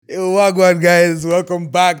Yo, wagwan guys, welcome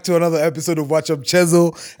back to another episode of Watch Up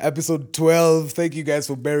Chezo, episode 12. Thank you guys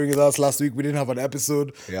for bearing with us. Last week we didn't have an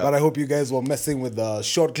episode, but I hope you guys were messing with the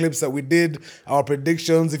short clips that we did, our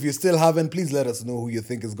predictions. If you still haven't, please let us know who you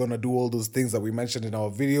think is gonna do all those things that we mentioned in our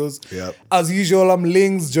videos. As usual, I'm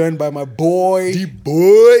Lings, joined by my boy.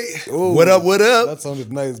 D-boy. Oh, what up? That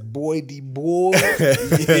sounded nice. Boy, D-boy.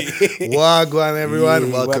 Wagwan, everyone.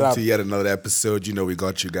 Yeah, Welcome to yet another episode. You know, we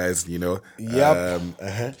got you guys, you know. Yep.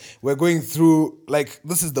 We're going through,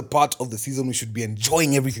 this is the part of the season we should be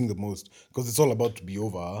enjoying everything the most because it's all about to be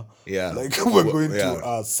over. Huh? Yeah. We're going to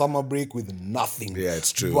a summer break with nothing. Yeah,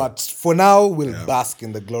 it's true. But for now, we'll bask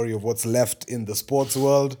in the glory of what's left in the sports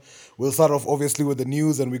world. We'll start off, obviously, with the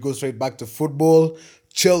news and we go straight back to football.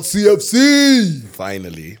 Chelsea FC!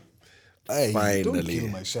 Finally. Hey, Finally. don't kill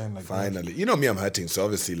my shine like Finally. that. You know me, I'm hurting. So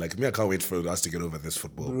obviously, I can't wait for us to get over this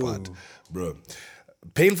football part. Bro.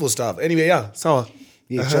 Painful stuff. Anyway, Sawa.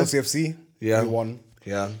 Yeah, Chelsea FC, we won.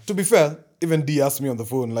 Yeah. To be fair, even D asked me on the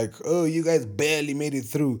phone, oh, you guys barely made it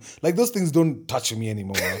through. Those things don't touch me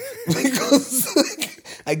anymore. Because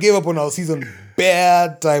I gave up on our season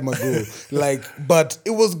bad time ago. But it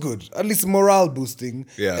was good. At least morale boosting.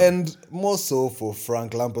 Yeah. And more so for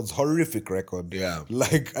Frank Lampard's horrific record. Yeah.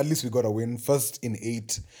 At least we got a win. First in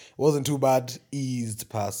 8. Wasn't too bad. Eased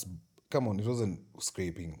past. Come on, it wasn't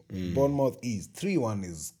scraping. Bournemouth eased. 3-1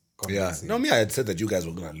 is convincing. No, I had said that you guys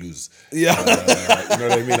were going to lose. Yeah. You know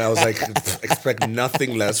what I mean? I was expect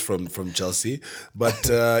nothing less from Chelsea. But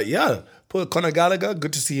poor Conor Gallagher,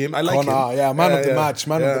 good to see him. I like him. Yeah, man of the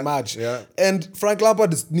match. Yeah. And Frank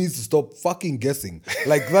Lampard needs to stop fucking guessing.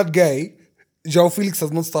 That guy, João Felix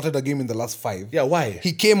has not started a game in the last 5. Yeah, why?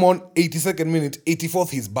 He came on 82nd minute,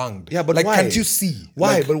 84th he's banged. Yeah, but why? Can't you see?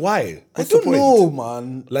 Why? But why? I don't know,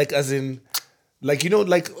 man.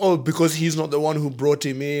 Because he's not the one who brought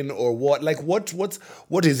him in or what?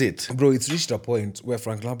 What is it? Bro, it's reached a point where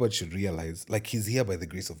Frank Lampard should realize, he's here by the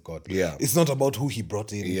grace of God. Yeah. It's not about who he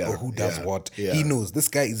brought in or who does what. Yeah. He knows this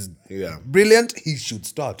guy is brilliant. He should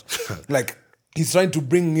start. He's trying to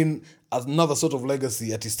bring in another sort of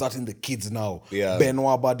legacy at he's starting the kids now. Yeah.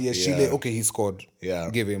 Benoit Badia Shile, okay, he scored. Yeah.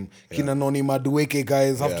 Give him. Kinanoni Madueke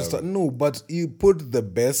guys have to start. No, but you put the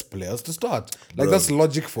best players to start. That's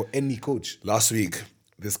logic for any coach. Last week,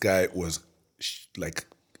 this guy was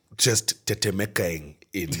just tetemekaing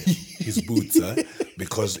in his boots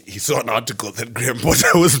because he saw an article that Graham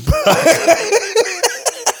Potter was back.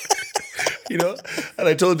 And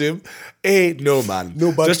I told him, hey, no, man.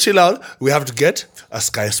 No, but just chill out. We have to get a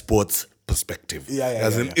Sky Sports perspective.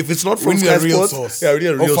 If it's not from Sky Sports, source. We need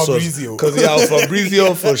a real Fabrizio. source. Because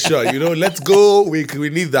Fabrizio for sure. Let's go. We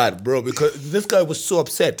need that, bro. Because this guy was so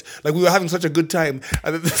upset. We were having such a good time,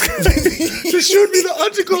 and then this guy just showed me the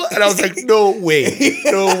article, and I was like, no way.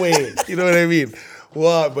 You know what I mean?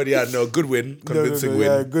 Wow, but good win, convincing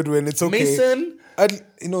win. Yeah, good win. It's okay. Mason.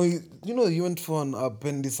 He went for an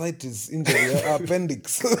appendicitis injury,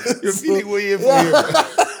 appendix. You're feeling way for him.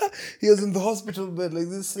 He was in the hospital bed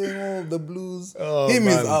this, saying, the blues. Oh, Him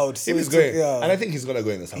man. is out. So Him is going. And I think he's going to go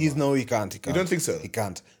in the summer. He can't. You don't think so? He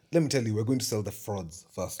can't. Let me tell you, we're going to sell the frauds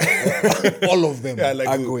first. All of them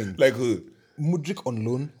are going. Like who? Mudryk on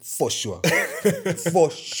loan, for sure.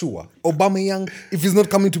 For sure. Aubameyang, if he's not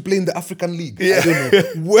coming to play in the African League, I don't know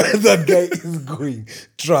where that guy is going.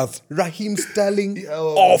 Trust. Raheem Sterling,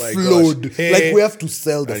 offload. We have to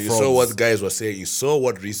sell the frauds. You saw what guys were saying. You saw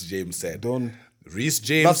what Reece James said. Reece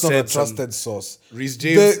James That's said not a trusted source. Reece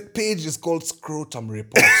James. The page is called Scrotum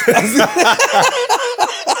Report.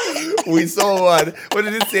 We saw one. What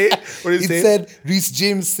did it say? It said Reece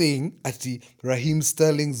James saying, Raheem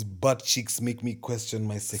Sterling's butt cheeks make me question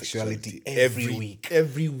my sexuality every week.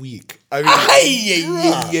 Every week. I mean,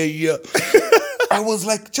 yeah. I was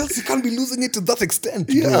like, Chelsea can't be losing it to that extent,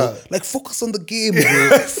 bro. Focus on the game, bro.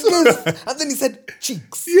 And then he said,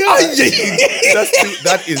 cheeks. Yeah.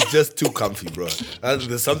 That is just too comfy, bro. And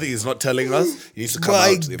there's something he's not telling us. He needs to come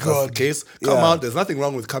out. If that's the case, come out. There's nothing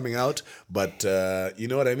wrong with coming out. But you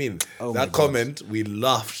know what I mean? That comment, we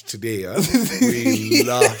laughed today. We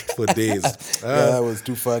laughed for days. That was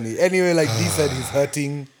too funny. Anyway, D said he's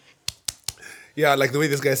hurting. Yeah, the way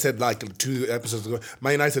this guy said 2 episodes ago,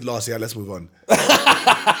 Man United lost, let's move on.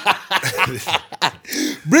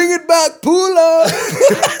 Bring it back, Pula!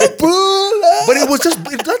 Pula! But it was that's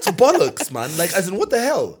bollocks, man. As in, what the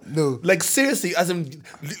hell? No. Seriously, as in,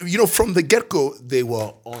 from the get-go, they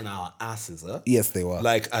were on our asses, huh? Yes, they were.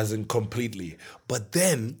 As in, completely. But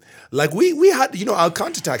then, we had, our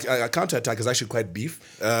counter-attack is actually quite beef.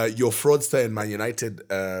 Your fraudster in Man United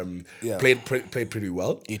played pretty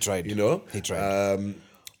well. He tried. He tried.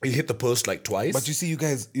 He hit the post twice. But you see, you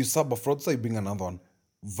guys, you sub a fraudster, you bring another one.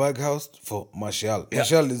 Weghorst for Martial.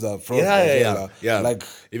 Martial is a fraud. Yeah. Like,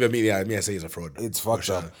 even me, I say he's a fraud. it's fucked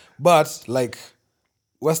up. But like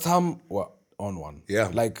West Ham were on one.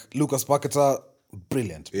 Yeah. Like Lucas Paqueta,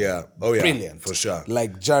 brilliant. Yeah. Oh yeah. Brilliant. For sure.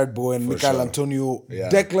 Like Jared Bowen, Mikel Antonio,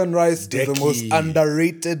 Declan Rice is the most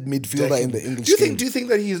underrated midfielder in the English game. Do you think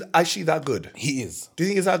that he's actually that good? He is. Do you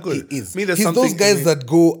think he's that good? He is. I mean, there's He's something those guys that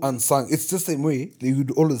go unsung. It's the same way you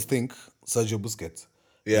would always think Sergio Busquets.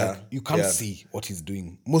 Yeah. Like, you can't see what he's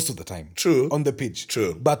doing most of the time. True. On the pitch.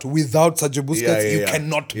 True. But without Sergio Busquets, you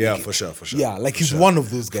cannot make it. For sure. Yeah, like he's one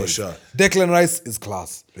of those guys. For sure. Declan Rice is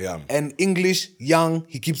class. Yeah. And English, young,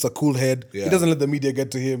 he keeps a cool head. Yeah. He doesn't let the media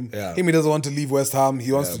get to him. Yeah. He doesn't want to leave West Ham.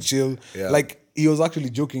 He wants to chill. Yeah. Like, he was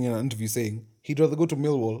actually joking in an interview saying he'd rather go to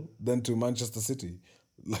Millwall than to Manchester City.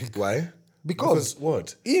 Like, Why? Because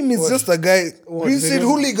what? Him is just a guy. We said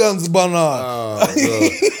hooligans, banner.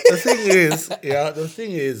 The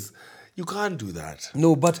thing is, you can't do that.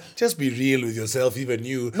 No, but Just be real with yourself, even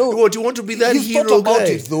you. No, What, you want to be that he's hero thought about guy?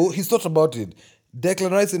 it though. He's thought about it.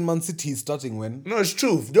 Declan Rice in Man City is starting when? No, it's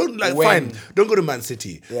true. Don't When? fine. Don't go to Man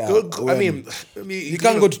City. Yeah, I mean, He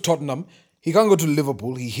can't go to Tottenham. He can't go to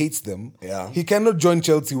Liverpool. He hates them. Yeah. He cannot join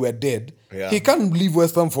Chelsea. We're dead. Yeah. He can't leave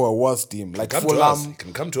West Ham for a worse team like come to us. He Fulham.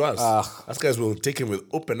 can come to us. Us guys will take him with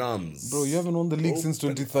open arms. Bro, you haven't won the league since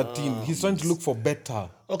 2013. He's trying to look for better.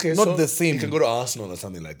 Okay, not so the same. He can go to Arsenal or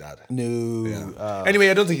something like that. No. Anyway,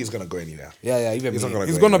 I don't think he's gonna go anywhere. Even He's not gonna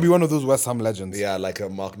he's go gonna anywhere. be one of those West Ham legends. Yeah, like a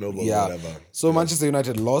Mark Noble or Yeah. whatever. So Manchester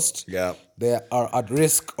United lost. Yeah. They are at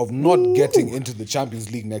risk of not getting into the Champions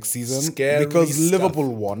League next season Scary because stuff.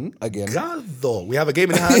 Liverpool won again. God, though, we have a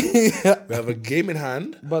game in hand. We have a game in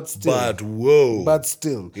hand. But still. But whoa. But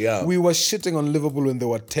still, Yeah. we were shitting on Liverpool when they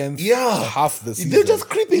were 10th Yeah. half the season. They're just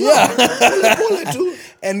creeping up.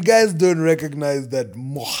 And guys don't recognize that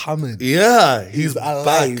Mohamed Yeah, is he's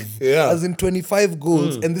alive. back. Yeah. As in 25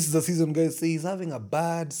 goals. And this is a season guys say he's having a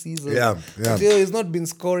bad season. Yeah. Until he's not been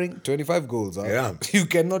scoring 25 goals. Huh? Yeah. You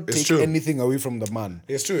cannot It's take true. anything away from the man.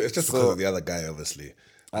 It's true. It's just because of the other guy, obviously.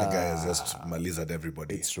 That guy is just malized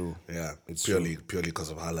everybody. It's true. Yeah, It's purely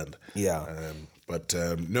because of Haaland. Yeah. But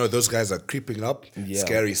no, those guys are creeping up. Yeah.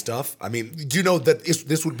 Scary stuff. I mean, do you know that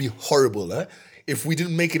this would be horrible, if we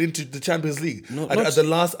didn't make it into the Champions League at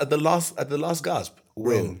the last gasp.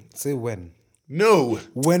 When? Say when. No.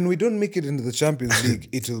 When we don't make it into the Champions League,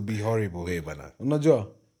 it will be horrible. Wait, bana. Unajua?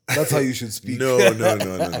 That's how you should speak. No,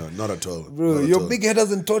 not at all. Bro, Not at your all. big head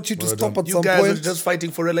hasn't taught you to stop at You some guys point. were just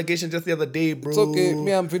fighting for relegation just the other day, bro. It's okay.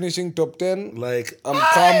 Me, I'm finishing top 10. Like, I'm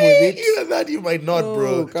calm with it. Even that you might not, No,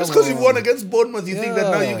 bro. come Just because you've on. won against Bournemouth, you think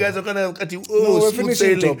that now Yeah. you guys are gonna cut you No, we're smooth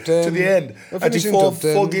finishing sailing top 10. to the end. We're At finishing four, top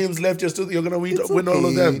 10. 4 games left, you're gonna win, It's win all of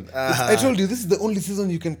okay. them. I told you, this is the only season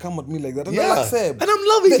you can come at me like that. And Yeah. I'll accept. And I'm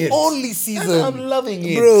loving the it. The only season. And I'm loving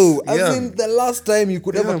it. Bro, as Yeah. in the last time you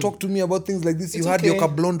could ever talk to me about things like this, you It's had okay. your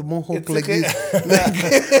blonde mohawk It's like okay.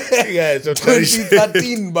 this. You guys are trying to-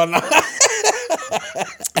 2013, bana.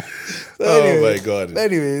 Oh my God.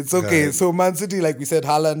 Anyway, it's okay. God. So Man City, like we said,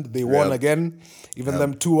 Haaland, they won Yeah. again. Even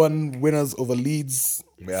them 2-1 winners over Leeds.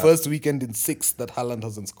 Yeah. First weekend in 6 that Haaland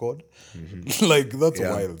hasn't scored. Like, that's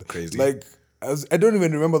Yeah, wild. crazy. Like, I don't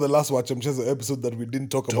even remember the last Watch Chelsea episode that we didn't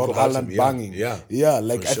talk about about Haaland him, yeah. banging. Yeah.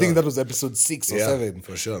 Like For I think sure. that was episode 6 or Yeah, 7.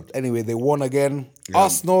 for sure. Anyway, they won again.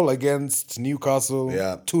 Arsenal against Newcastle.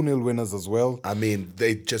 Yeah. 2-0 winners as well. I mean,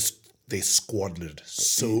 they squandered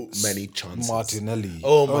so many chances. Martinelli.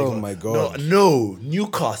 Oh my God. No,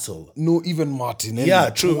 Newcastle. No, even Martinelli. Yeah,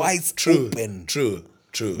 true. Twice true. open. True.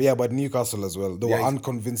 Yeah, but Newcastle as well. They were Yeah.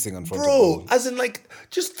 unconvincing in front of Bro, goal. as in like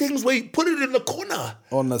just things where you put it in the corner.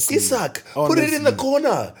 Honestly. Isak, put it in the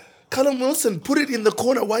corner. Callum Wilson, put it in the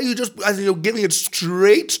corner. Why are you just as in you're giving it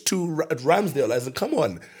straight to Ramsdale? As in, come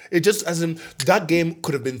on. It just as in that game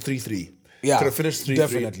could have been 3-3. Yeah, could have finished 3-3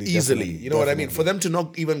 definitely, easily. definitely, You know what I mean? definitely. For them to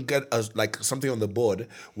not even get like something on the board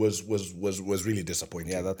was really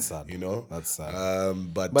disappointing. Yeah, that's sad. You know, That's sad.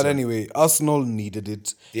 But Anyway, Arsenal needed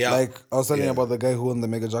it. Yeah. Like I was telling you Yeah. about the guy who won the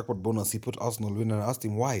mega jackpot bonus. He put Arsenal win and I asked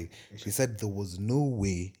him why. He said there was no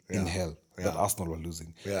way in hell that Arsenal were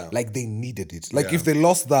losing. Yeah. Like they needed it. Like Yeah. if they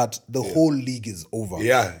lost that, the whole league is over.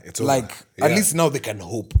 Yeah, it's over. Like at Yeah. least now they can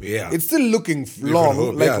hope. Yeah. It's still looking long.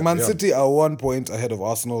 hope, Like yeah, Man yeah. City are 1 point ahead of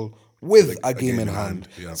Arsenal with a game in hand.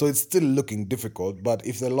 Yeah. So it's still looking difficult. But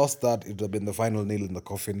if they lost that, it would have been the final nail in the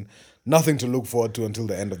coffin. Nothing to look forward to until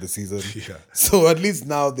the end of the season. Yeah. So at least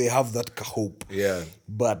now they have that hope. Yeah.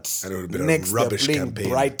 But And it would have been a next they're rubbish playing campaign.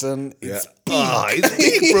 Brighton. It's Yeah. It's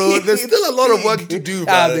peak, bro. There's still a lot of work to do,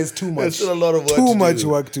 man. There's too much. There's still a lot of work too to much do.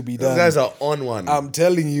 work to be done. Those guys are on one. I'm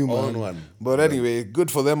telling you, man. On one. But anyway, good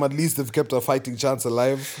for them. At least they've kept a fighting chance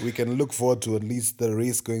alive. We can look forward to at least the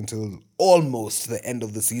race going till almost the end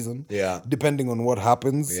of the season. Yeah. Depending on what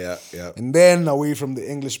happens. Yeah. And then away from the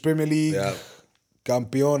English Premier League, Yeah.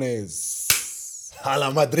 Campeones. A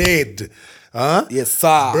la Madrid. Huh? Yes,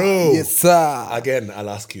 sir. Bro. Yes, sir. Again, I'll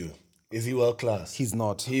ask you. Is he world class? He's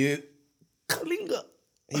not. Kalinga.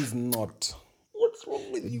 He's not. What's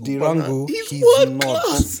wrong with you, Dirango, He's he's world not.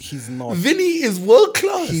 class. He's not. Vinny is world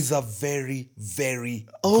class. He's a very, very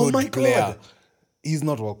Oh good my player. God. He's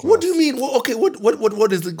not world class. What do you mean? Well, okay,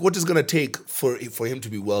 what is gonna take for him to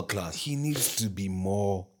be world class? He needs to be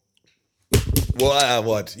more. Well,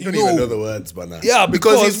 what? You don't No. even know the words, Bana. Yeah,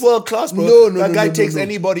 because he's world class, bro. No, that guy no, takes no.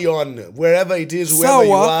 anybody on wherever it is, whoever you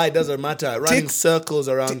Sawa, are. It doesn't matter. Running circles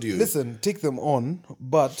around you. Listen, take them on,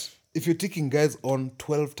 but if you're taking guys on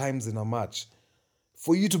 12 times in a match,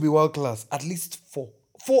 for you to be world class, at least 4.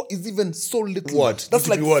 4 is even so little. What? That's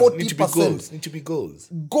like 40%. Need to be goals. Need to be goals.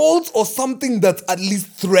 Goals or something that's at least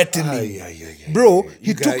threatening. Yeah. Bro, he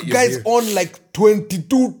You took guy- guys you- on like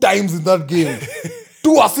 22 times in that game.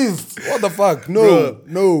 2 assists. What the fuck? No, Bro,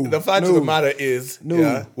 no. The fact of the matter is, No.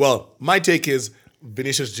 yeah, well, my take is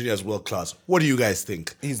Vinicius Junior is world class. What do you guys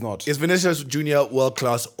think? He's not. Is Vinicius Junior world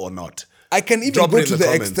class or not? I can even Drop it go in to the the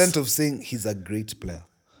comments. extent of saying he's a great player,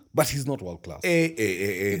 but he's not world class. Eh.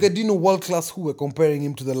 Do you know world class who we're comparing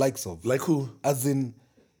him to the likes of? Like who? As in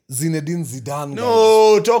Zinedine Zidane.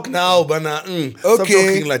 No, talk now, Bana. Stop Okay.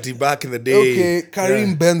 talking like back in the day. Okay,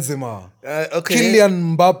 Karim Benzema. Okay.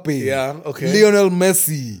 Kylian Mbappe. Yeah, okay. Lionel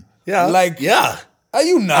Messi. Yeah. Like, yeah. are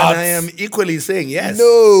you nuts? And I am equally saying yes.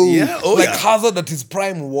 No. Yeah. Oh, like yeah. Hazard at his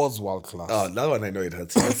prime was world class. Oh, that one I know it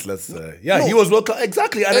hurts. Yeah, he was world class.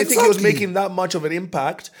 Exactly. And I think he was Exactly. making that much of an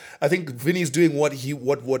impact. I think Vinny's doing what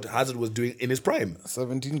Hazard was doing in his prime.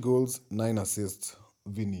 17 goals, 9 assists.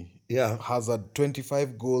 Vinny. Yeah. Hazard,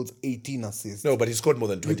 25 goals, 18 assists. No, but he scored more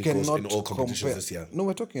than 20 goals in cannot all competitions compare. this year. No,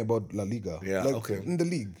 we're talking about La Liga. Yeah, Like, okay. in the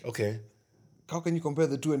league. Okay. How can you compare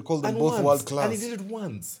the two and call them And both once. world class? And he did it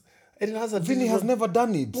once. Eden Hazard Vinny has never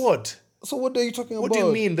done it. What? So what are you talking What about? do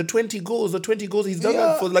you mean? The 20 goals, he's done Yeah.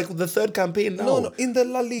 that for like the third campaign now. No, in the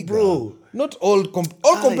La Liga. Bro. Not all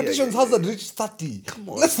competitions. Hazard reached 30.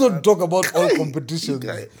 Let's not talk about all competitions.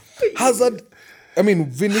 guy. Hazard, I mean,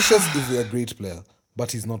 Vinicius is a great player,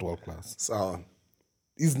 but he's not world class. So,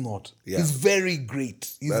 He's not. Yeah. He's very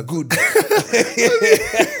great. He's good.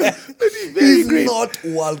 very He's great. not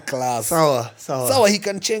world class. Sour. Sour, he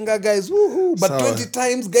can chenga guys, woohoo. But Sour. 20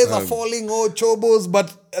 times guys are falling, chobos,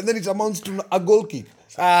 and then it amounts to a goal kick.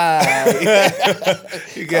 Come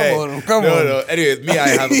on. No. Anyway, me, I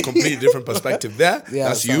have a completely different perspective there. Yeah,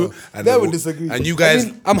 That's so you. And there then we disagree. And you guys, I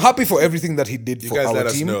mean, I'm happy for everything that he did for guys our let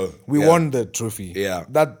us team. know. We Yeah. won the trophy. Yeah.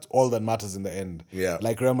 That's all that matters in the end. Yeah.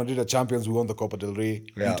 Like Real Madrid are champions, we won the Copa del Rey,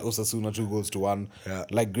 Yeah. beat Osasuna 2-1. Yeah.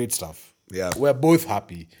 Like great stuff. Yeah. We're both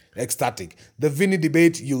happy, ecstatic. The Vinny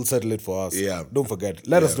debate, you'll settle it for us. Yeah. Don't forget.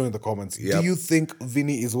 Let us know in the comments. Yep. Do you think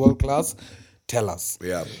Vinny is world class? Tell us.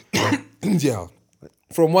 yeah. Yeah.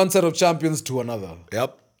 From one set of champions to another.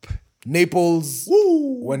 Yep. Naples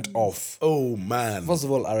went off. Oh, man. First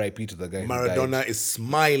of all, RIP to the guy who died. Maradona is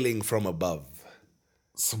smiling from above.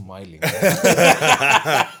 Smiling.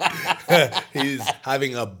 He's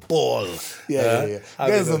having a ball. Yeah.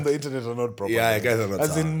 having Guys a- on the internet are not proper. Yeah, guys are not As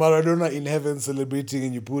sound. in Maradona in heaven celebrating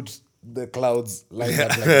and you put the clouds lined up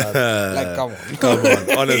like that. Like, come on. Come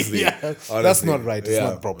on, honestly. That's Honestly. not right. It's Yeah,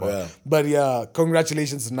 not proper. yeah. But yeah,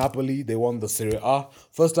 congratulations to Napoli. They won the Serie A.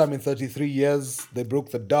 First time in 33 years. They broke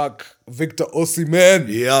the duck. Victor Osimhen.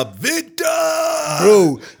 Yeah, Victor!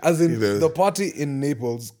 Bro, as in know. the party in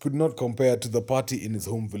Naples could not compare to the party in his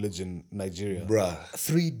home village in Nigeria. Bruh.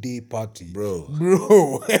 3-day party.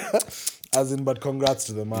 Bro. As in, but congrats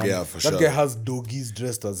to the man. Yeah, for that sure. guy has doggies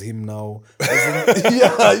dressed as him now. As in,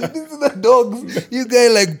 yeah, you didn't see the dogs. You guy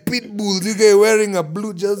like pit bulls. You guy wearing a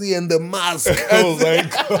blue jersey and the mask. Oh, my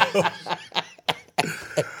God.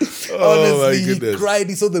 Honestly, he goodness. cried.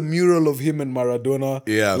 He saw the mural of him and Maradona.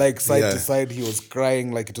 Yeah, Like side yeah. to side. He was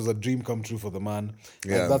crying like it was a dream come true for the man.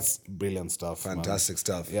 Like, Yeah. that's brilliant stuff. Fantastic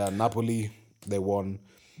stuff. Yeah, Napoli, they won.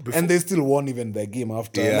 And they still won even their game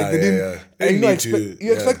after. Yeah, like they yeah, didn't, yeah. And They you know, need expect, to, you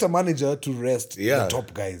yeah. expect a manager to rest Yeah. the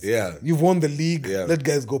top guys. Yeah. You've won the league. Yeah. Let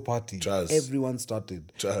guys go party. Trust. Everyone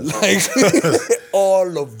started. Trust. Like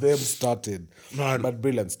all of them started. Man, but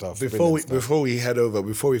brilliant stuff. Before brilliant we head over,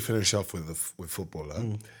 before we finish off with football,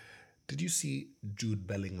 did you see Jude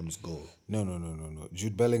Bellingham's goal? No.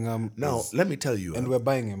 Jude Bellingham. Now, let me tell you. And we're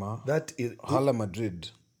buying him, huh? that is Hala Madrid.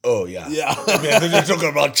 Oh, yeah. Yeah. I mean, I think you're talking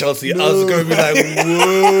about Chelsea. I was going to be like,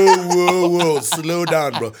 whoa, slow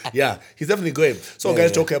down, bro. Yeah, he's definitely going. So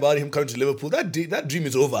guys talking about him coming to Liverpool. That dream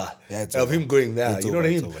is over. Yeah, it's of over. him going there. It's you know over,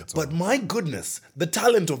 what I it's mean? over, it's But over. my goodness, the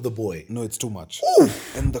talent of the boy. No, it's too much.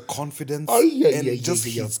 And the confidence just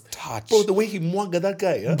his touch. Bro, the way he mwagga that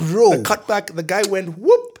guy, yeah? Bro. The cutback, the guy went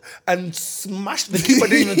whoop and smashed. The keeper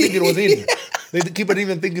didn't even think it was in. The keeper didn't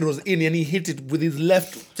even think it was in, and he hit it with his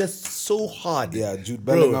left just so hard. Yeah, Jude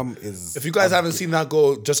Bro, Bellingham is... If you guys haven't seen that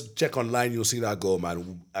goal, just check online. You'll see that goal,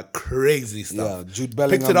 man. A crazy stuff. Yeah, Jude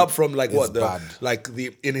Bellingham picked it up from like is what bad.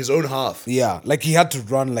 in his own half. Yeah, like he had to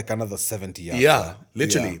run like another 70 yards. Yeah,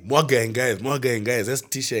 literally. More getting guys. That's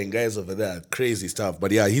Tisha and guys over there. Crazy stuff.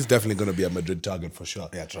 But yeah, he's definitely going to be a Madrid target for sure.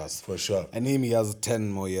 Yeah, trust. For sure. And him, he has 10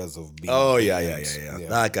 more years of being... Oh, yeah.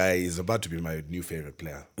 That guy is about to be my new favorite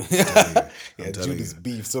player. Jude is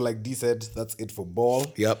beef. So like D said, that's it for ball.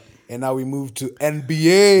 Yep. And now we move to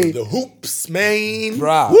NBA. The hoops, man.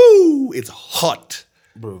 Bruh. Woo! It's hot.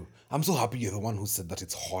 Bro, I'm so happy you're the one who said that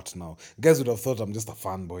it's hot now. You guys would have thought I'm just a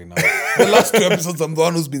fanboy now. The last 2 episodes, I'm the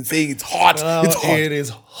one who's been saying it's hot. It's hot. It is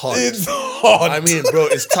hot. It's hot. I mean, bro,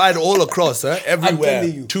 it's tied all across, everywhere. I'm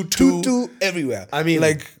telling you. 2-2. Everywhere. I mean,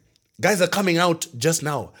 like... Guys are coming out just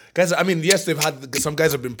now. Guys, I mean, yes, they've had... Some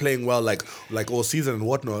guys have been playing well, like all season and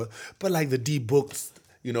whatnot. But like the D-Books,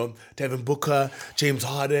 Devin Booker, James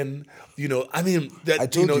Harden, I mean, I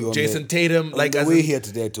told you Jason Tatum. On the way here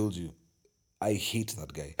today, I told you, I hate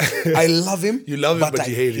that guy. I love him. You love him, but I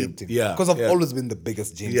you hate him. Yeah. Because I've always been the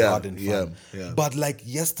biggest James Harden fan. Yeah. But like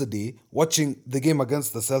yesterday, watching the game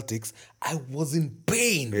against the Celtics, I was in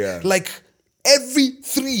pain. Yeah. Like every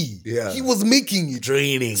three, he was making it.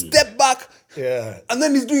 Draining. Step back. Yeah. And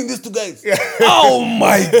then he's doing this to guys. Oh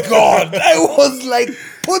my God. I was like,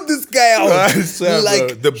 put this guy out. I swear,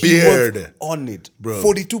 like bro. The beard. He was on it. Bro.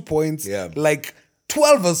 42 points. Yeah. Like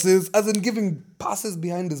 12 assists, as in giving passes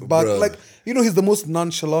behind his back. Bro. Like, he's the most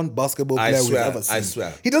nonchalant basketball player we've ever seen. I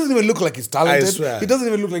swear. He doesn't even look like he's talented. I swear. He doesn't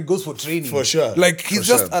even look like he goes for training. For sure. Like, he's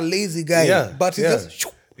just a lazy guy. Yeah. But he just...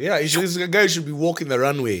 Yeah, he's a guy who should be walking the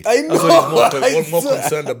runway. I know. That's what he's more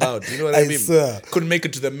concerned about. You know what I mean? Swear. Couldn't make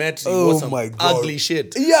it to the Met. He Oh wore some my God. ugly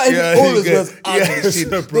shit. Yeah, and he always wears ugly shit.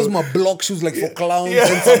 Bro. Those my block shoes like for clowns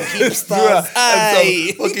and some hipsters.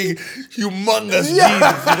 And some fucking humongous jeans. You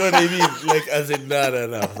know what I mean? Like, as in,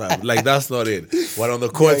 no, fam. Like, that's not it. When on the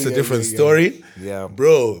court, it's a different story. Yeah.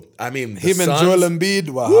 Bro, I mean, Him and Suns, Joel Embiid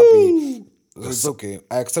were happy. So it's okay.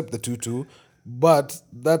 I accept the 2-2. But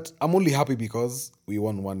that I'm only happy because we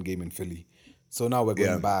won one game in Philly. So now we're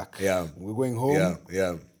going back. Yeah. We're going home.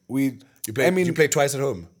 Yeah. You You play twice at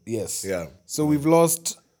home? Yes. Yeah. So we've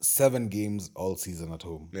lost 7 games all season at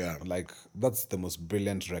home. Yeah. Like, that's the most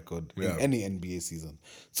brilliant record in Yeah. any NBA season.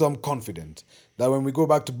 So I'm confident that when we go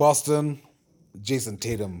back to Boston, Jason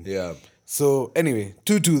Tatum. Yeah. So anyway,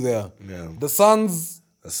 2-2 there. Yeah. The Suns.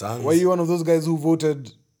 The Suns. Were you one of those guys who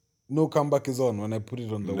voted no comeback is on when I put it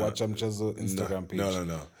on the Watch Mchezo Instagram page? No.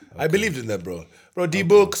 Okay. I believed in that, bro. Bro,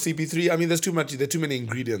 D-Book, CP3. I mean, there's too many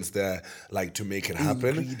ingredients there, like, to make it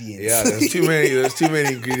happen. Ingredients. Yeah, there's too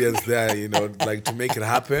many ingredients there, like, to make it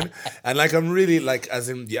happen. And like, I'm really like, as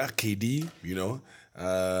in, KD,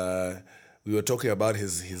 we were talking about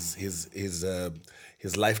his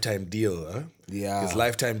lifetime deal, huh? Yeah. His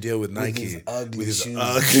lifetime deal with Nike. With his ugly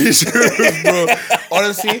ugly shoes, bro.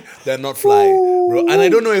 Honestly, they're not fly, bro. And I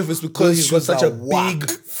don't know if it's because he's got shoes such are a big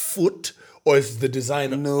foot or it's the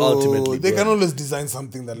design ultimately. They bro. can always design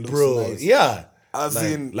something that looks Bro, nice. yeah. As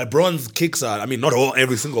in, LeBron's kicks are, I mean, not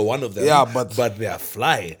every single one of them. Yeah, but they are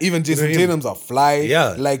fly. even Jason Tatum's are fly.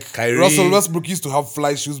 Yeah. Like Kyrie. Russell Westbrook used to have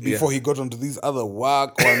fly shoes before he got onto these other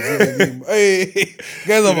whack ones. Hey,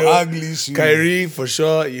 guys have ugly shoes. Kyrie, for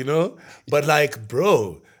sure, But like,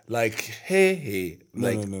 bro, like, hey.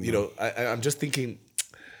 No. I'm just thinking,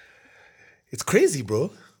 it's crazy,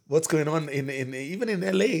 bro. What's going on even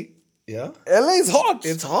in LA? Yeah. LA is hot.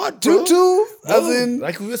 It's hot, bro. 2-2. As in,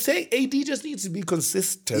 like we were saying, AD just needs to be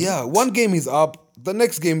consistent. yeah, one game he's up. The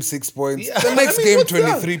next game 6 points. Yeah, The next I mean, game what's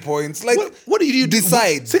 23 points. Like, what do you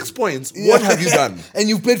decide? 6 points. What have you done? And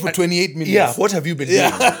you've played for 28 minutes. Yeah, what have you been doing?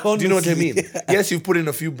 Yeah, Do you know what I mean? honestly. Yes, you've put in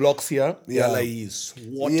a few blocks here. Yeah. Like he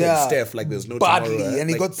swatted Steph like there's no badly, tomorrow. and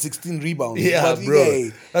he Like, got 16 rebounds. yeah, Badly,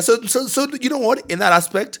 bro. yeah. So you know what? In that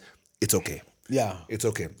aspect, it's okay. Yeah. It's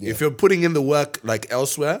okay. If you're putting in the work like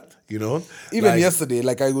elsewhere, Even like, yesterday,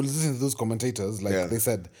 like I was listening to those commentators, like Yeah. they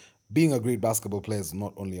said, being a great basketball player is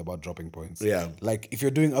not only about dropping points. Yeah. Like if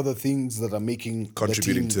you're doing other things that are making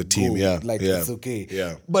Contributing to the team, go, yeah, like yeah, it's okay.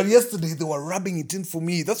 yeah. But yesterday they were rubbing it in for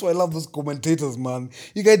me. That's why I love those commentators, man.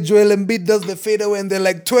 You get Joel Embiid does the fadeaway and they're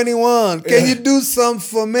like 21. Can you do something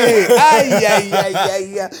for me?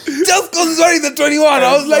 Ay. Just cause wearing the 21.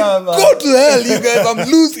 I was like, go to hell, you guys. I'm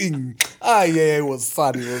losing. It was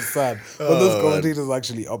sad. But those commentators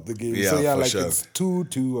actually up the game. Yeah, So yeah, for like sure. it's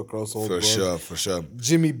 2-2 across all boards. For sure.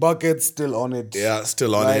 Jimmy Bucket's still on it. Yeah,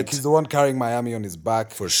 still on like, it. He's the one carrying Miami on his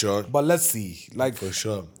back. For sure. But let's see. Like, For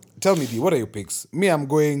sure. Tell me, D, what are your picks? Me, I'm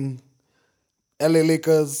going LA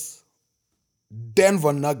Lakers,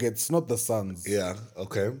 Denver Nuggets, not the Suns. Yeah,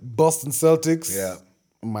 okay. Boston Celtics. Yeah.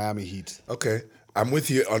 Miami Heat. Okay. I'm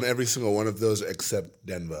with you on every single one of those except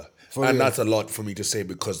Denver. For and real. that's a lot for me to say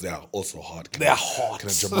because they are also hot. They're hot.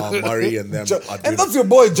 Jamal Murray and them. And that's your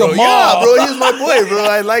boy, Jamal. Bro, yeah, bro, he's my boy, bro.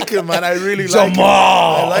 I like him, man. I really like him.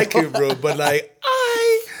 I like him, bro. But like,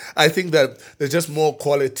 I think that there's just more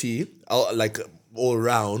quality, like all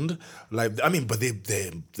around. Like, I mean, but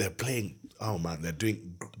they're playing. Oh man, they're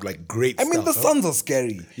doing like great. I mean, stuff, the Suns are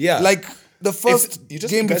scary. Yeah. Like the first you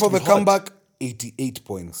just game need guys before to the be hot. comeback, 88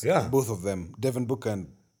 points. Yeah. Both of them. Devin Booker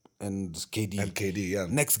and KD. And KD, yeah.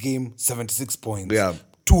 Next game, 76 points. Yeah.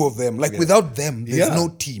 Two of them. Like without them, there's no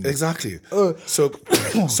team. Exactly. So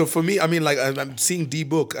for me, I mean, like I'm seeing D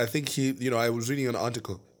Book. I think I was reading an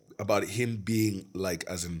article about him being like,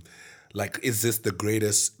 as in, like, is this the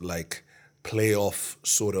greatest like playoff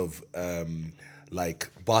sort of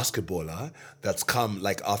like basketballer that's come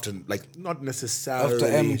like after, like, not necessarily After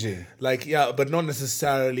MJ. like, yeah, but not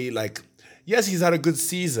necessarily like. Yes, he's had a good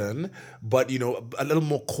season, but a little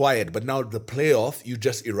more quiet. But now the playoff, you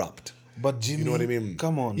just erupt. But Jimmy, You know what I mean?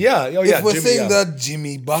 Come on. Yeah, If we're Jimmy, saying yeah. that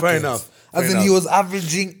Jimmy Bucket, Fair enough. as in he was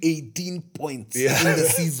averaging 18 points in the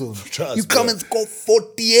season. Trust, you come bro. and score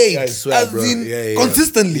 48. I swear, as bro. in Yeah.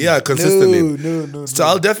 consistently. Yeah, consistently. No. So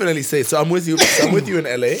I'll definitely say. So I'm with you. I'm with you in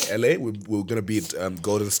LA. LA, we're gonna beat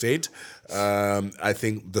Golden State. I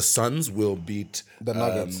think the Suns will beat The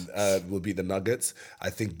Nuggets. Will beat the Nuggets. I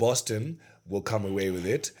think Boston will come away with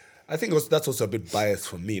it. I think that's also a bit biased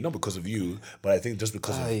for me, not because of you, but I think just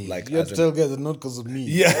because of like. You have to tell guys it's not because of me.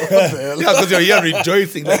 Yeah, because you're here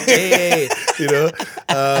rejoicing, like, hey,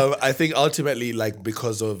 I think ultimately, like,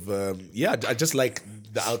 because of I just like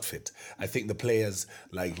the outfit. I think the players,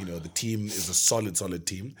 like, the team is a solid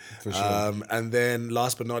team. For sure. And then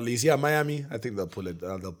last but not least, Miami. I think they'll pull it.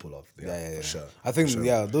 They'll pull off. Yeah, for sure. I think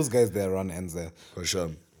those guys, their run ends there. For sure.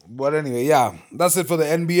 But anyway, that's it for the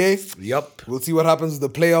NBA. Yep. We'll see what happens with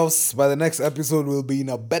the playoffs. By the next episode, we'll be in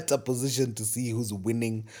a better position to see who's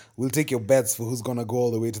winning. We'll take your bets for who's going to go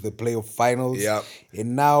all the way to the playoff finals. Yep.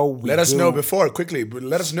 And now let us know quickly.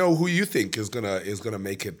 Let us know who you think is gonna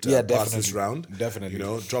make it past this round. Definitely.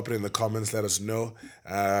 Drop it in the comments. Let us know,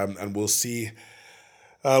 and we'll see.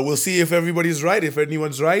 We'll see if everybody's right. If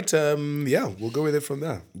anyone's right, we'll go with it from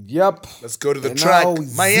there. Yep. Let's go to the And track. now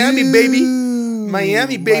Miami, baby.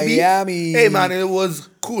 Miami, baby. Miami. Hey, man, it was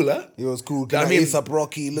cool, huh? It was cool. I mean, A$AP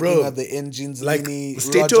Rocky looking bro, at the engines, like, Lini,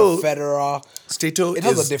 Stato- Roger Federer. Stato It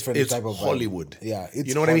has is, a different it's type of vibe. Hollywood. Yeah, it's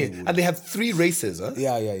you know what I mean? Hollywood. And they have 3 races, huh?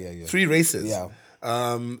 Yeah. 3 races. Yeah.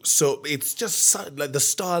 So it's just like the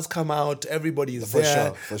stars come out, everybody's For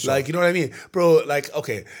there. sure. Like, you know what I mean? Bro, like,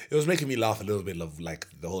 okay, it was making me laugh a little bit of like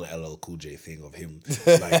the whole LL Cool J thing of him,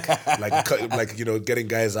 like getting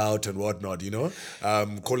guys out and whatnot,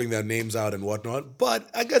 calling their names out and whatnot. But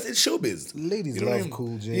I guess it's showbiz. Ladies You know what I love mean?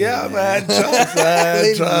 Cool J. Yeah, man. Trust, man.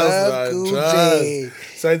 Ladies Trust, love man. Cool Trust. J.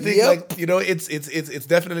 So I think, Yep. it's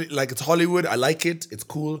definitely, like, it's Hollywood. I like it. It's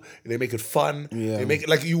cool. They make it fun. Yeah. They make it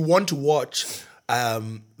like you want to watch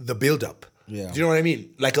the build up. Yeah. Do you know what I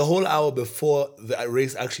mean? Like a whole hour before the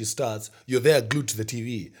race actually starts, you're there glued to the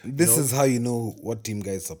TV. This is how you know what team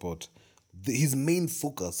guys support. His main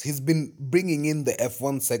focus, he's been bringing in the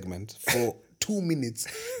F1 segment for 2 minutes.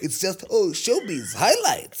 It's just, showbiz,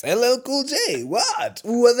 highlights, LL Cool J, what?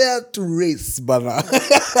 We were there to race, banana.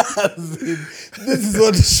 This is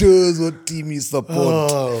what shows what team you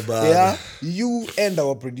support. Oh, man. Yeah? You and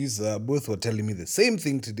our producer both were telling me the same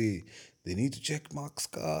thing today. They need to check Mark's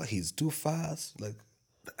car. He's too fast. Like,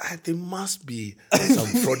 There must be some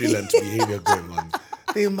fraudulent behavior going on.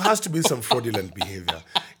 There has to be some fraudulent behavior.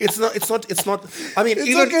 It's not. I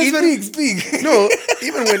mean, speak. No,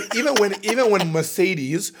 even when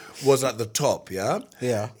Mercedes was at the top,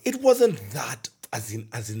 Yeah. it wasn't that as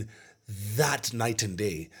in that night and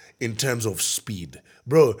day in terms of speed,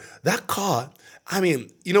 bro. That car. I mean,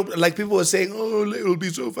 like people were saying, it will be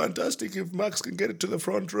so fantastic if Max can get it to the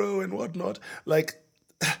front row and whatnot. Like,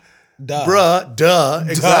 Bruh,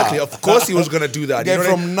 exactly. Of course he was gonna do that. Get You know what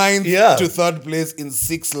I from mean? ninth to third place in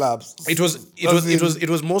 6 laps. It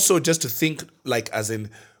was more so just to think like as in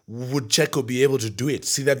would Checo be able to do it?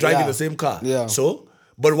 See, they're driving the same car. Yeah. So,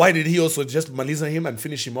 but why did he also just Maliza him and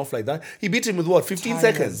finish him off like that? He beat him with what? 15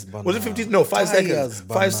 seconds? Was it 15? No, 5 seconds.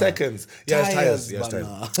 5 seconds. Yeah, it's tires. Yes,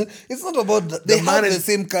 tires. It's not about they have the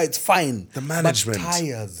same car. It's fine. The management. But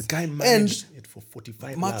tires. The guy managed it for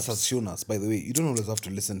 45 Max laps. has shown us, by the way, you don't always have to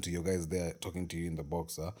listen to your guys there talking to you in the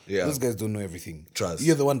box. Yeah. Those guys don't know everything. Trust.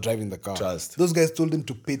 You're the one driving the car. Trust. Those guys told him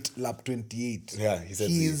to pit lap 28. Yeah, he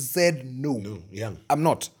said no. Yeah. I'm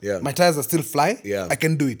not. Yeah. My tires are still fly. Yeah. I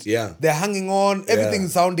can do it. Yeah. They're hanging on.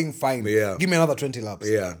 Everything's sounding fine. Yeah. Give me another 20 laps.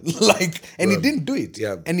 Yeah. And he didn't do it.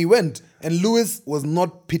 Yeah. And he went. And Lewis was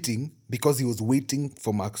not pitting because he was waiting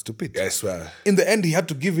for Max to pit. I swear. In the end, he had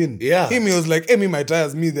to give in. Yeah. He was like, hey, me, my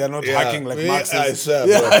tires, they're not hacking like Max's. I swear,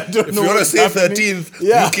 yeah, bro. I don't if know you want to what's say happening. 13th,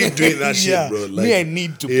 Yeah. you keep doing that shit, bro. Like, me, I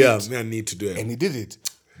need to pit. Yeah, me, I need to do it. And he did it.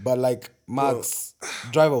 But like, Max,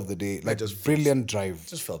 drive of the day, like just brilliant drive.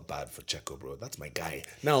 Just felt bad for Checo, bro. That's my guy.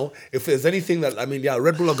 Now, if there's anything that, I mean, yeah,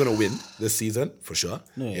 Red Bull are going to win this season, for sure.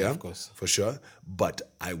 Yeah, of course. For sure. But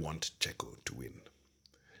I want Checo to win.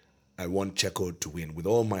 I want Checo to win with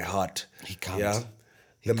all my heart. He can't. Yeah.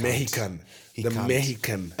 He The can't. Mexican. He The can't.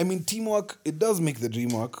 Mexican. I mean, teamwork, it does make the dream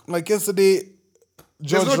work. Like yesterday,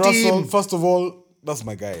 George no Russell, team. first of all, that's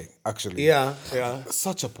my guy, actually. Yeah.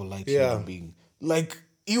 Such a polite human being. Like,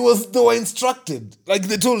 they were instructed. Like,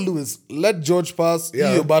 they told Lewis, let George pass.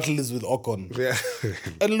 Yeah. Your battle is with Ocon. Yeah.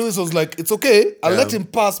 And Lewis was like, it's okay. I'll let him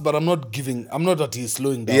pass, but I'm not that he's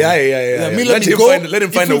slowing down. Yeah. Me, Let him go. let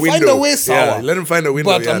him find If a you window. Find a way, sour. Yeah, let him find a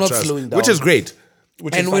window. But I'm not slowing down. Which is great.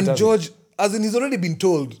 And when George, as in he's already been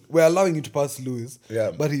told, we're allowing you to pass Lewis.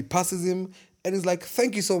 Yeah. But he passes him and he's like,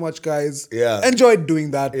 thank you so much, guys. Yeah. Enjoyed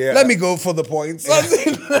doing that. Yeah. Let me go for the points. As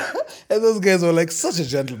in, and those guys were like, such a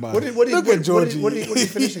gentleman. Look at Georgie. What did he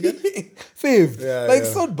finish again? Fifth. Yeah,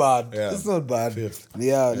 It's not bad. Yeah. It's not bad. Fifth.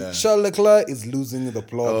 Yeah. Charles Leclerc is losing the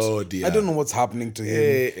plot. Oh, dear. I don't know what's happening to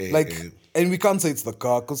him. And we can't say it's the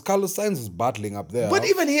car because Carlos Sainz was battling up there. But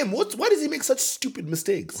even him, why does he make such stupid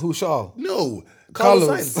mistakes? Who, Charles? No. Carlos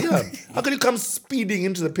Carlos. Sainz, yeah. How can you come speeding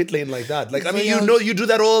into the pit lane like that? Like, I mean, Yeah. you do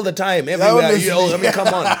that all the time, everywhere. honestly. I mean, come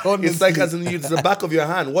on. Honestly. It's like as in it's the back of your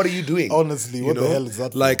hand. What are you doing? Honestly, what the hell is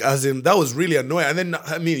that for? Like, as in, that was really annoying. And then,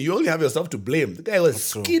 I mean, you only have yourself to blame. The guy was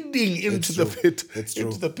skidding into the pit. It's true.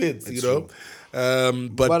 Into the pits, It's you know?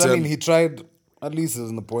 But I mean, he tried, at least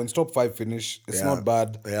in the points, top 5 finish. It's not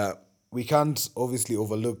bad. Yeah. We can't obviously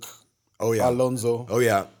overlook yeah. Alonso. Oh,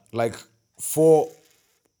 yeah. Like 4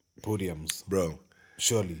 podiums, Bro.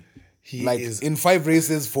 surely. He Like is... in 5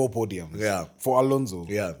 races, 4 podiums. Yeah. For Alonso.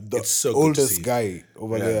 Yeah. The It's so good to oldest see. guy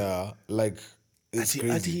over there. Like, it's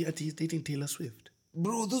crazy. He's dating Taylor Swift.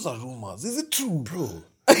 Bro, those are rumors. Is it true? Bro.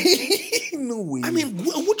 No way. I mean,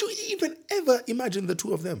 would you even ever imagine the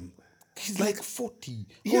two of them? he's like 40.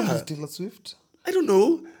 Yeah. How old is Taylor Swift? I don't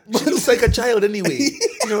know. She looks like a child anyway.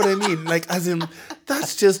 You know what I mean? Like, as in,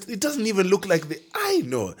 that's just, it doesn't even look like I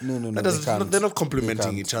know. No, That they doesn't, can't. they're not complimenting They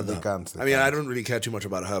can't. each other. They can't. I mean, I don't really care too much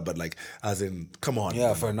about her, but like, as in, come on. Yeah,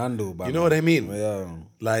 man. Fernando. You know what I mean? Yeah.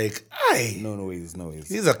 Like, No ways.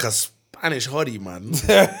 he's like a Spanish hottie, man.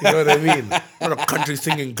 You know what I mean? Not a country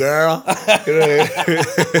singing girl. You know what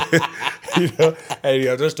I mean? You know? And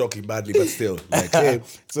I'm just talking badly, but still. Like, hey,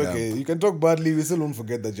 It's okay. You can talk badly. We still won't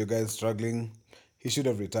forget that your guy is struggling. He should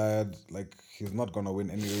have retired. Like, he's not going to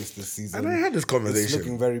win any race this season. And I had this conversation. It's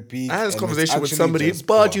looking very peak. I had this and conversation with it's somebody, actually just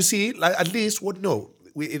but poor. you see, like at least what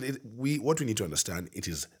we need to understand, it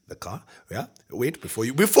is the car. Yeah. Wait before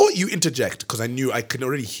you interject, because I knew I can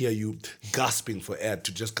already hear you gasping for air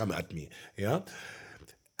to just come at me. Yeah.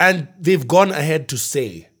 And they've gone ahead to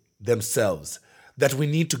say themselves that we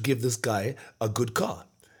need to give this guy a good car.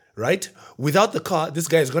 Right? Without the car, this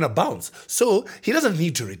guy is going to bounce. So he doesn't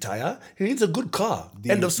need to retire. He needs a good car.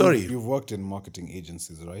 End of story. You've worked in marketing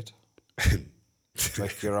agencies, right?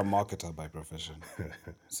 Like you're a marketer by profession.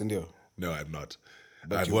 Sindio? No, I'm not.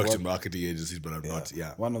 But I've you worked work- in marketing agencies, but I'm not.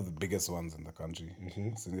 Yeah. One of the biggest ones in the country. Mm-hmm.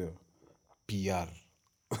 Sindio? PR.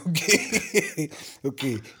 Okay.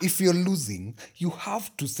 Okay. If you're losing, you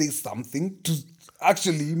have to say something to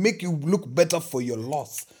actually make you look better for your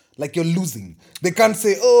loss. Like you're losing. They can't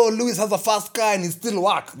say, oh, Lewis has a fast car and he still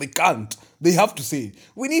work. They can't. They have to say,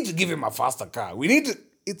 we need to give him a faster car.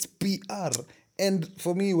 It's PR. And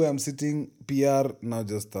for me, where I'm sitting, PR now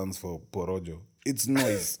just stands for Porojo. It's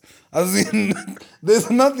noise. As in, there's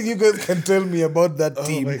nothing you guys can tell me about that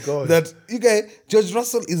team. my God. That, George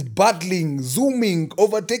Russell is battling, zooming,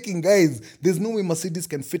 overtaking guys. There's no way Mercedes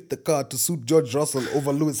can fit the car to suit George Russell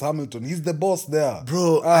over Lewis Hamilton. He's the boss there.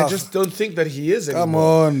 Bro, I just don't think that he is anymore. Come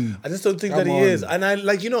on. I just don't think that he is. And I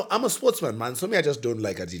I'm a sportsman, man. So me, I just don't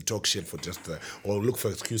like as he talk shit for just or look for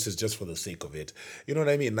excuses just for the sake of it. You know what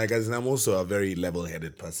I mean? Like, as in, I'm also a very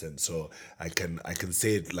level-headed person, so I can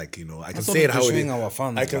say it like, I can say it how it is. Our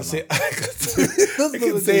fans, I can say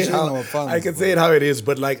it how it is.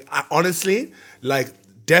 But like, honestly, like,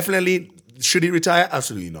 definitely, should he retire?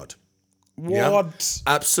 Absolutely not. What?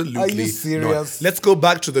 Yeah? Absolutely. Are you serious? Not. Let's go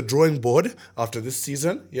back to the drawing board after this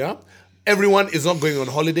season. Yeah. Everyone is not going on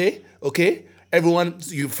holiday. Okay. Everyone,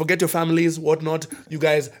 you forget your families, whatnot. You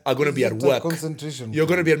guys are going to be at work. Concentration. You're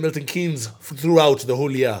going to be at Milton Keynes throughout the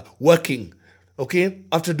whole year, working. Okay.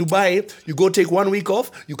 After Dubai, you go take 1 week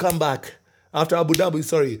off. You come back. After Abu Dhabi,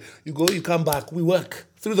 sorry, you come back. We work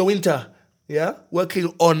through the winter, yeah,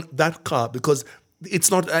 working on that car because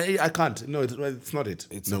it's not. I can't. No, it's not it.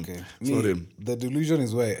 It's no, okay. It's not it. The delusion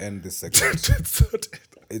is where I end this segment. It's not it.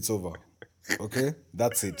 It's over. Okay,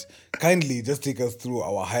 that's it. Kindly just take us through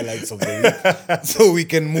our highlights of the week so we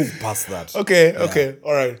can move past that. Okay,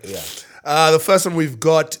 all right. Yeah. The first one we've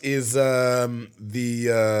got is the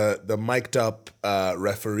mic'd up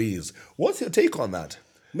referees. What's your take on that?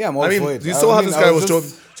 Me, I'm all for it. You saw how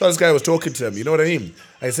this guy was talking to him. You know what I mean?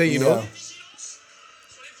 I say,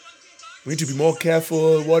 we need to be more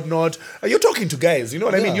careful, whatnot. You're talking to guys, you know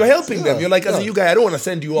what I mean? You're helping them. You're like, as a you guy, I don't want to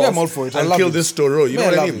send you off I'm all for it. and kill this Toro. You know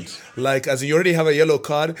what I mean? It. Like, as in, you already have a yellow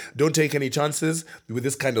card. Don't take any chances with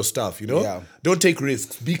this kind of stuff, you know? Yeah. Don't take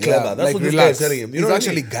risks. Be clever. That's like, what this relax. guy is telling him. You He's know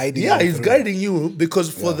actually what I mean? guiding Yeah, him he's through. guiding you because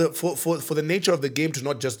for the nature of the game to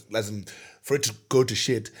not just, as in, for it to go to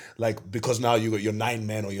shit, like, because now you got your 9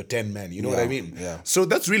 men or your 10 men, you know what I mean? Yeah. So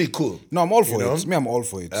that's really cool. No, I'm all for it. Me, I'm all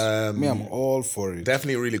for it. I'm all for it.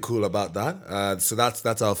 Definitely really cool about that. So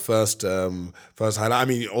that's our first highlight. I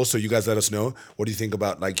mean, also you guys let us know what do you think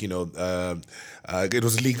about, like, it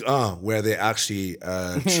was League 1 where they actually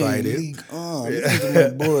tried it. League 1, listen to my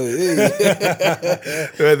boy. Hey.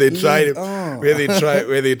 where they tried it.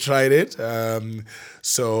 Where they tried it.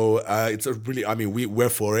 So it's a really. I mean, we're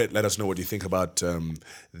for it. Let us know what you think about the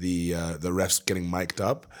refs getting mic'd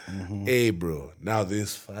up. Hey, bro. Now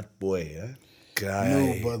this fat boy, guy.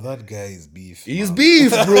 No, but that guy is beef. He's beef,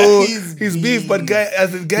 bro. He's beef. But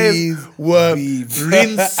guys were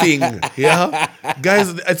rinsing. Yeah, guys.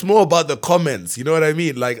 It's more about the comments. You know what I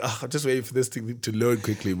mean? Like, I'm just waiting for this thing to load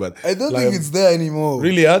quickly. But I don't think it's there anymore.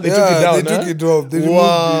 Really? They took it down. They took it off. They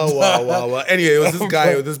Wow. Anyway, it was this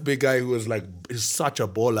guy, this big guy who was like, is such a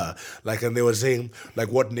baller. Like, and they were saying, like,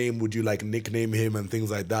 what name would you like nickname him and things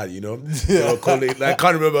like that, you know? They were calling, like, I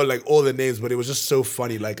can't remember like all the names, but it was just so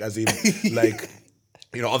funny, like, as in, like,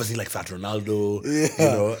 obviously like Fat Ronaldo,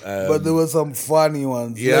 but there were some funny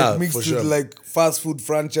ones, like mixed with like fast food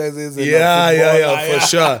franchises. And for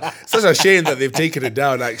sure. Such a shame that they've taken it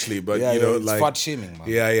down, actually. But it's like fat shaming, man.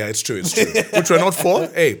 Yeah, it's true. Which we're not for.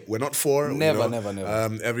 Hey, we're not for. Never.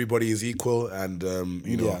 Everybody is equal, and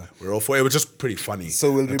we're all for it. It was just pretty funny.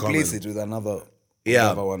 So we'll replace it with another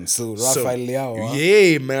one. So Rafael Leao.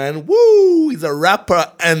 Yeah, man. Woo! He's a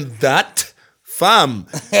rapper, and that. Fam,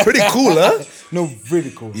 pretty cool, huh? No,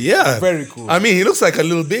 very cool. Yeah. Very cool. I mean, he looks like a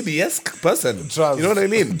little baby-esque person. Trust. You know what I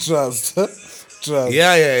mean? Trust.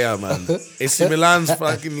 Yeah, man. AC Milan's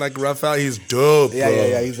fucking like Rafael. He's dope, bro.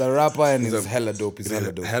 Yeah. He's a rapper and he's hella dope. He's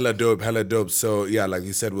hella dope. So, yeah, like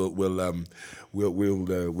you said, we'll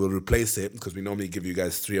replace it because we normally give you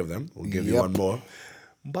guys 3 of them. We'll give you one more.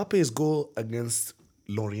 Mbappe's goal against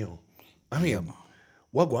Lorient. I mean,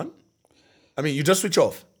 Wagwan. I mean, you just switch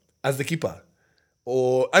off as the keeper.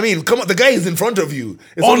 Or come on, the guy is in front of you.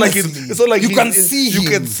 It's not like you can see him. You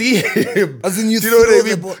can see him. As in, you know what I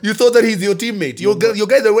mean? You thought that he's your teammate. Your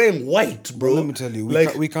guys are wearing white, bro. Well, let me tell you,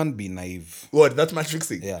 we can't be naive. What? That's match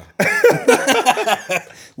fixing. Yeah.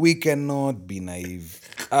 We cannot be naive.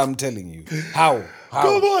 I'm telling you. How?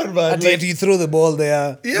 Come on, man. Like, you throw the ball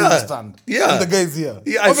there. Yeah. Stand. Yeah. And the guy's here.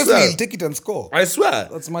 Yeah, obviously, he'll take it and score. I swear.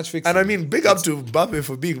 That's match fixing. And I mean, big up to Mbappe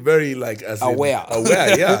for being very aware,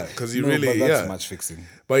 yeah. Because you really, but that's match fixing.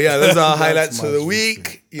 But yeah, those are our highlights for the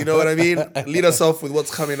week. You know what I mean? Lead us off with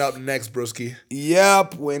what's coming up next, broski.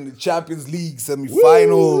 Yep, when the Champions League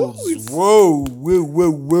semi-finals. Whoa.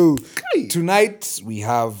 Okay. Tonight, we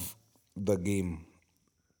have the game.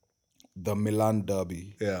 The Milan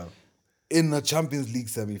Derby. Yeah. In the Champions League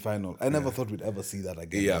semi-final. I never thought we'd ever see that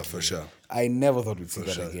again. Yeah, for sure. I never thought we'd see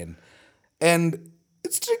that again. And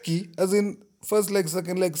it's tricky, as in, first leg,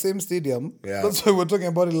 second leg, same stadium. Yeah. That's why we were talking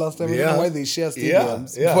about it last time. I don't know why they share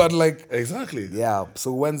stadiums. Yeah. But like exactly. yeah,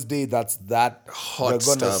 so Wednesday, that's that. Hot We're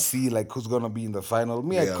gonna stuff. see like who's gonna be in the final.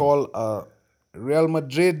 I Yeah. call Real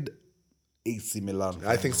Madrid, AC Milan.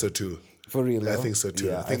 I think so too. For real, I huh? think so too.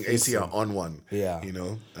 Yeah, I think AC are on one. Yeah. You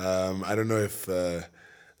know, I don't know if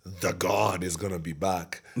the God is gonna be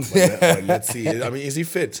back. But let's see. I mean, is he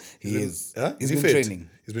fit? He is. Huh? He's Is he been fit? training.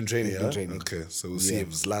 He's been training. He's been Huh? training. Okay, so we'll see if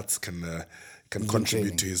Zlats can contribute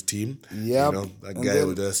training. to his team. Yep. You know, that And guy then-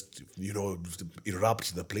 will just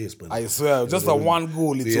erupt the place. But I swear, just a one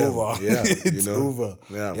goal, it's Yeah, over. yeah, It's you know. over.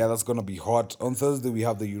 Yeah. That's gonna be hot. On Thursday we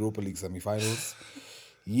have the Europa League semi-finals.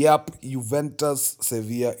 Yep, Juventus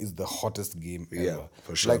Sevilla is the hottest game ever. Yeah,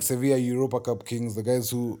 for sure. Like Sevilla Europa Cup kings, the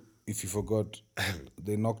guys who, if you forgot,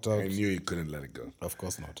 they knocked out. I knew you couldn't let it go. Of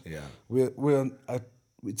course not. Yeah. We're on,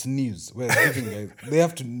 it's news. We're giving guys. They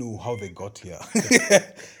have to know how they got here.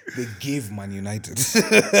 They gave Man United.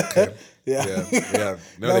 Yeah. Yeah.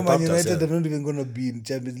 No, Now they Man pumped us, United yeah. are not even gonna be in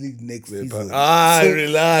Champions League next season.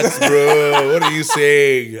 Relax, bro. What are you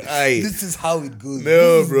saying? Aye. This is how it goes.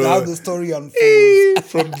 No, This is bro. how the story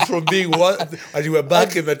unfolds. from being what, as you were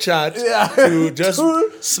back in the chat, to just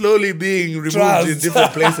slowly being removed Trust. in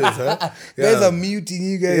different places, huh? Guys are muting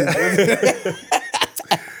you guys.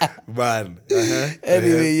 Man.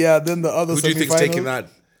 Anyway, then the other Who do you think's taking semi-final,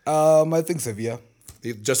 that? I think Sevilla.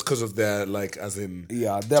 Just because of their, like, as in...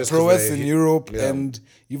 Yeah, their just 'cause prowess they in hit- Europe yeah. and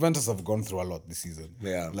Juventus have gone through a lot this season.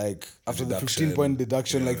 Yeah. Like after the Deduction. 15-point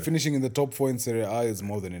deduction, like finishing in the top 4 in Serie A is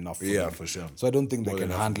more than enough. Yeah, them. for sure. So I don't think they More can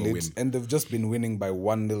than enough handle for a it. win. And they've just been winning by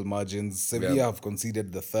 1-0 margins. Sevilla Yeah. have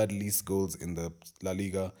conceded the third least goals in the La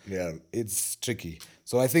Liga. Yeah. It's tricky.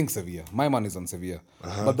 So I think Sevilla. My man is on Sevilla.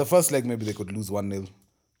 But the first leg, maybe they could lose 1-0.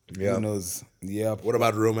 Yeah. Who knows? Yeah. What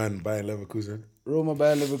about Roma and Bayern Leverkusen? Roma,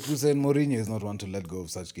 Bayern Leverkusen, Mourinho is not one to let go of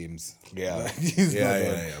such games. Yeah. He's Yeah, not yeah,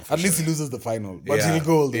 one. yeah, for At least he loses the final, but Yeah. he'll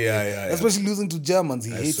go all the way. Yeah. Especially losing to Germans,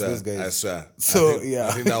 he hates swear, those guys. I swear. So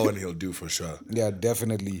I think that one he'll do for sure. yeah,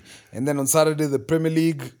 definitely. And then on Saturday, the Premier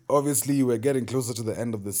League. Obviously, we're getting closer to the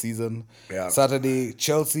end of the season. Yeah. Saturday,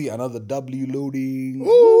 Chelsea, another W loading.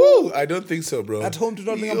 Ooh, I don't think so, bro. At home to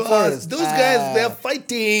Nottingham Yes, Forest. Those guys, they're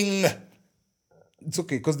fighting. It's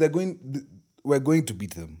okay because we're going to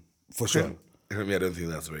beat them for sure. I mean, I don't think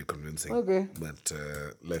that's very convincing. Okay. But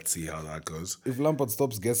let's see how that goes. If Lampard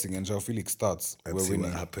stops guessing and Joao Felix starts, And we're see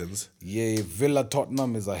winning. what happens. Yeah, Villa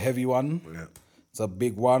Tottenham is a heavy one. Yeah. It's a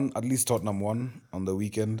big one. At least Tottenham won on the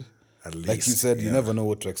weekend. At Like you least, said, you yeah. never know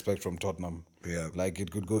what to expect from Tottenham. Yeah. Like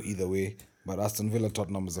it could go either way. But Aston Villa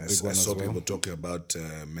Tottenham is a big I one saw as well. people talking about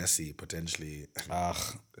Messi potentially.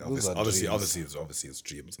 Those are Obviously, dreams. obviously, it's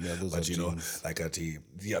dreams. Yeah, those but are you know, dreams. like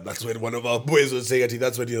that's when one of our boys was saying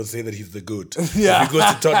that's when he'll say that he's the GOAT. Yeah. If he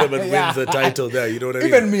goes to Tottenham and Yeah. wins the title there, you know what I mean?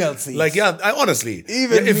 Even me, I'll say it. Like, yeah, honestly,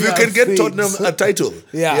 Even if me, you I'll can get say Tottenham it. a title,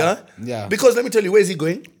 Yeah. Because let me tell you, where is he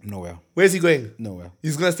going? Nowhere. Where is he going? Nowhere.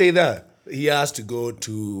 He's gonna stay there. He has to go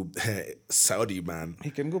to Saudi, man.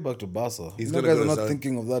 He can go back to Barca. He's You know, gonna guys go are to not Saudi.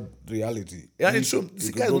 thinking of that reality. Yeah, He it's true. could- he These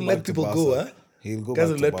could guys go will let back to people Barca. go, huh? He'll go Guys back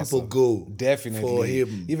will to let Barca. people go Definitely. for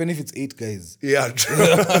him. Even if it's 8 guys. Yeah,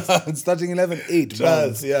 Starting 11, 8.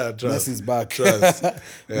 Trust, man. yeah, trust. Messi's back. Trust.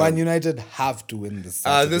 Man United have to win this. this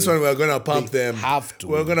Saturday. one we're gonna pump They them. have to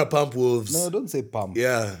We're win. gonna pump Wolves. No, don't say pump.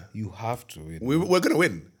 Yeah, You have to win. we're gonna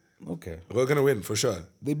win. Okay. We're gonna win for sure.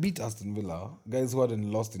 They beat Aston Villa, guys who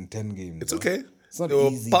hadn't lost in 10 games. It's okay. It's not They were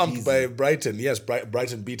easy pumped peasy. by Brighton. Yes,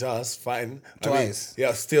 Brighton beat us. Fine. Twice.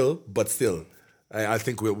 Yeah, still, but still, I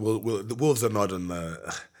think the Wolves are not on the.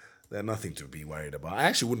 They're nothing to be worried about. I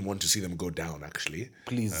actually wouldn't want to see them go down. Actually,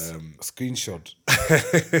 Please, screenshot.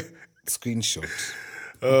 Screenshot.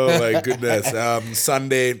 Oh my goodness.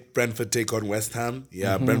 Sunday, Brentford take on West Ham.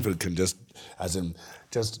 Yeah, Brentford can just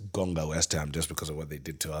gonga West Ham just because of what they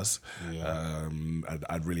did to us. Yeah.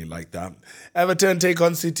 I'd really like that. Everton take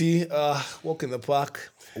on City. Walk in the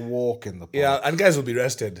park. Walk in the park. Yeah, and guys will be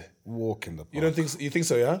rested. Walk in the park. You don't think so? You think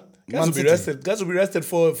so? Yeah. Guys Man will be City. rested. Guys will be rested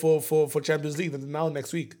for Champions League now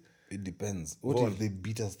next week. It depends. What if they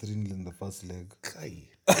beat us 3-0 in the first leg? Kai.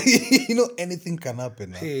 You know, anything can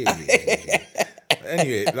happen. Hey.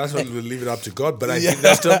 Anyway, that's when we'll leave it up to God. But I think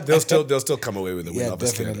they'll still come away with a win. Yeah,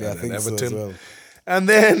 obviously, definitely. I and think so as well. And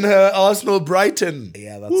then Arsenal Brighton.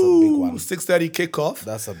 Yeah, that's a big one. 6:30 kickoff.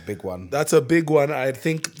 That's a big one. That's a big one. I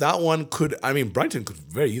think that one could. I mean, Brighton could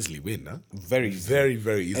very easily win. Huh? Very easy. Very,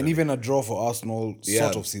 very easily. And even a draw for Arsenal Yeah.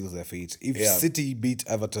 sort of seals their fate. If Yeah. City beat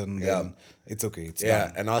Everton, then it's okay. It's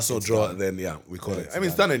done. and Arsenal It's draw. done. Then we call it. it's I mean,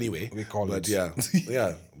 it's done anyway. We call but it.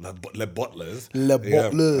 yeah. Le Bottlers. Le Yeah,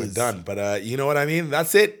 Bottlers. are done. But you know what I mean.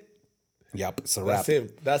 That's it. Yep, it's a wrap.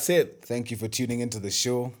 That's it. Thank you for tuning into the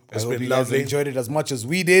show. It's I hope been you lovely. guys enjoyed it as much as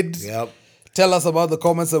we did. Yep. Tell us about the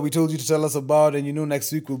comments that we told you to tell us about. And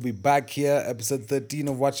next week we'll be back here, episode 13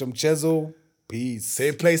 of Watch Mchezo. Peace.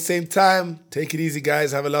 Same place, same time. Take it easy,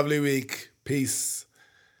 guys. Have a lovely week. Peace.